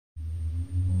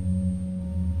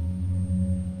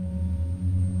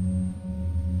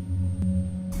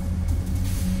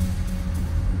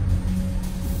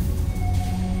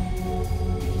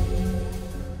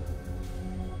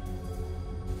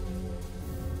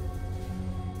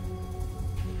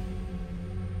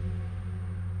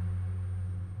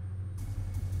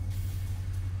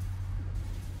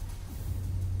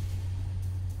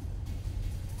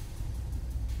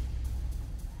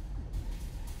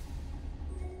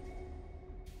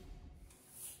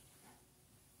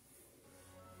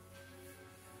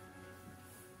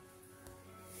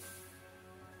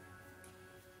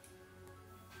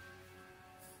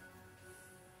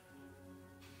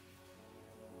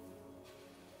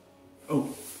Oh.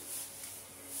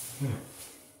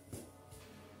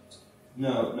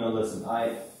 No, listen,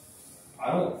 I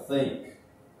don't think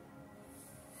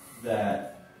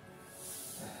that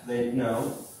they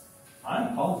know.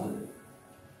 I'm positive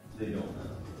they don't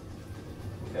know.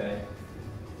 Okay?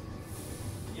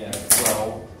 Yeah,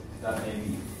 well, that may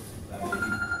be.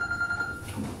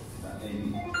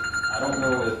 I don't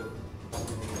know if.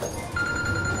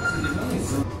 See, there's only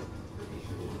so.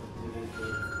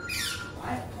 I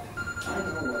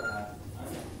know what happened.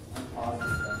 I'm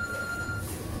positive that's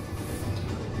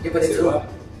Yeah, but it's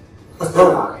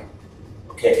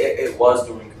Okay, it was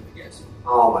during COVID, yes.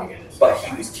 Oh my goodness. But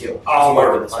he was killed. Oh my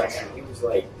goodness. He was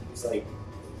like, he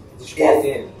just walked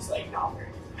in and he's like, not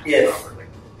wearing it. Yes.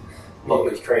 Look,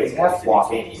 it was crazy. He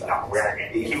walked in, he's not wearing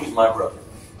it. He was my brother.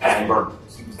 And murdered.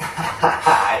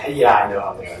 Yeah, I know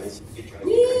how they are.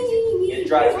 It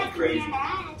drives me crazy.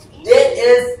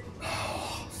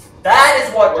 That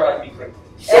is what drives me crazy.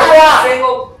 Shut up!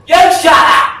 You shut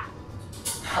up!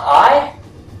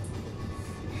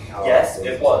 Yes,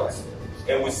 it was.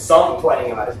 It was some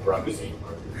complaining about his brother.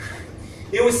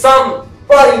 It was some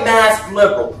bloody masked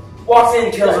liberal walks in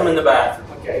and kills him in the bathroom.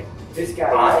 Okay, this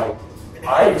guy was like,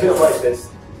 I just like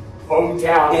this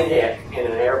hometown hick in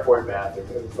an airport bathroom.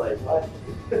 It was like, what?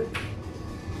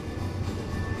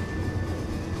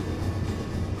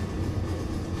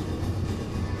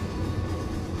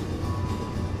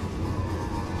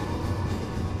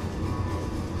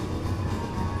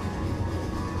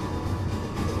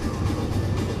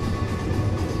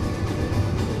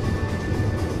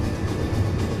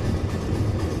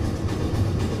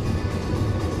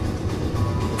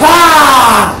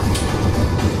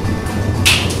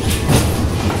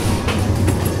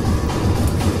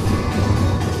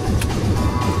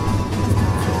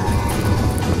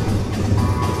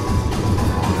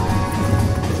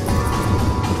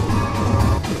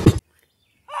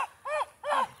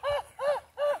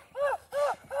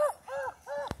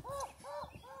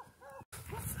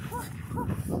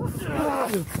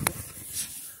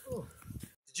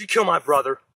 Did you kill my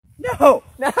brother? No,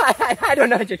 I don't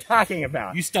know what you're talking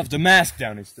about. You stuffed a mask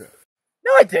down his throat.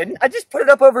 No, I didn't. I just put it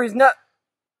up over his nut.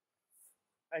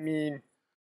 I mean,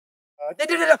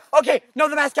 okay, no,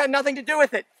 the mask had nothing to do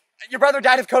with it. Your brother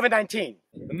died of COVID-19.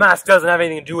 The mask doesn't have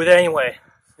anything to do with it anyway.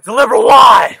 It's a liberal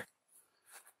lie!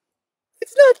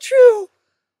 It's not true.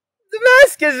 The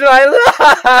mask is my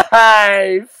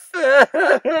life.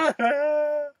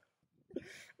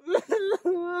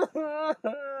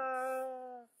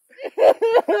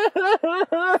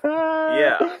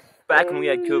 Yeah, back when we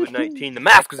had COVID-19, the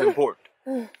mask was important.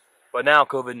 But now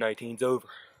COVID-19's over.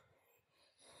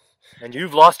 And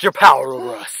you've lost your power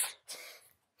over us.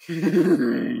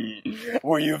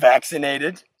 Were you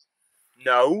vaccinated?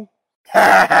 No.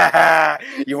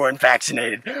 You weren't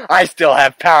vaccinated. I still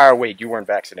have power. Wait, you weren't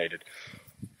vaccinated.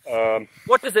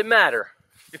 What does it matter?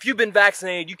 If you've been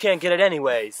vaccinated, you can't get it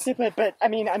anyways. But I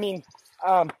mean,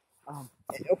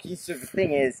 okay, so the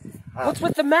thing is... What's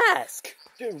with the mask?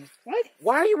 Dude, what?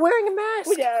 Why are you wearing a mask?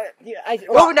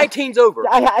 Well, COVID-19's over.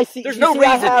 I see. There's no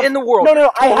reason in the world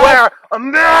to wear a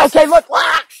mask. Okay, look.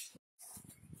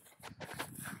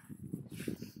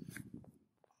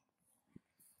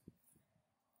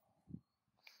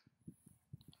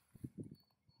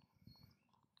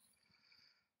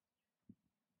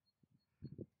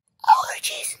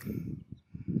 Allergies.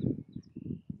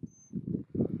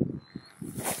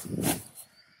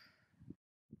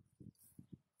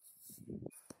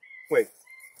 Wait.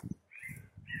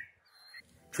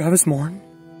 Travis Morton?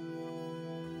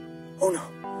 Oh no,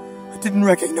 I didn't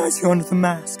recognize you under the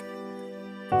mask.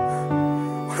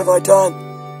 What have I done?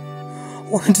 I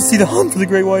wanted to see the hunt for the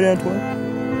great white Antwerp.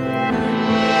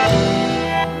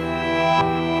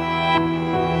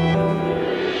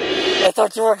 I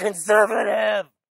thought you were conservative.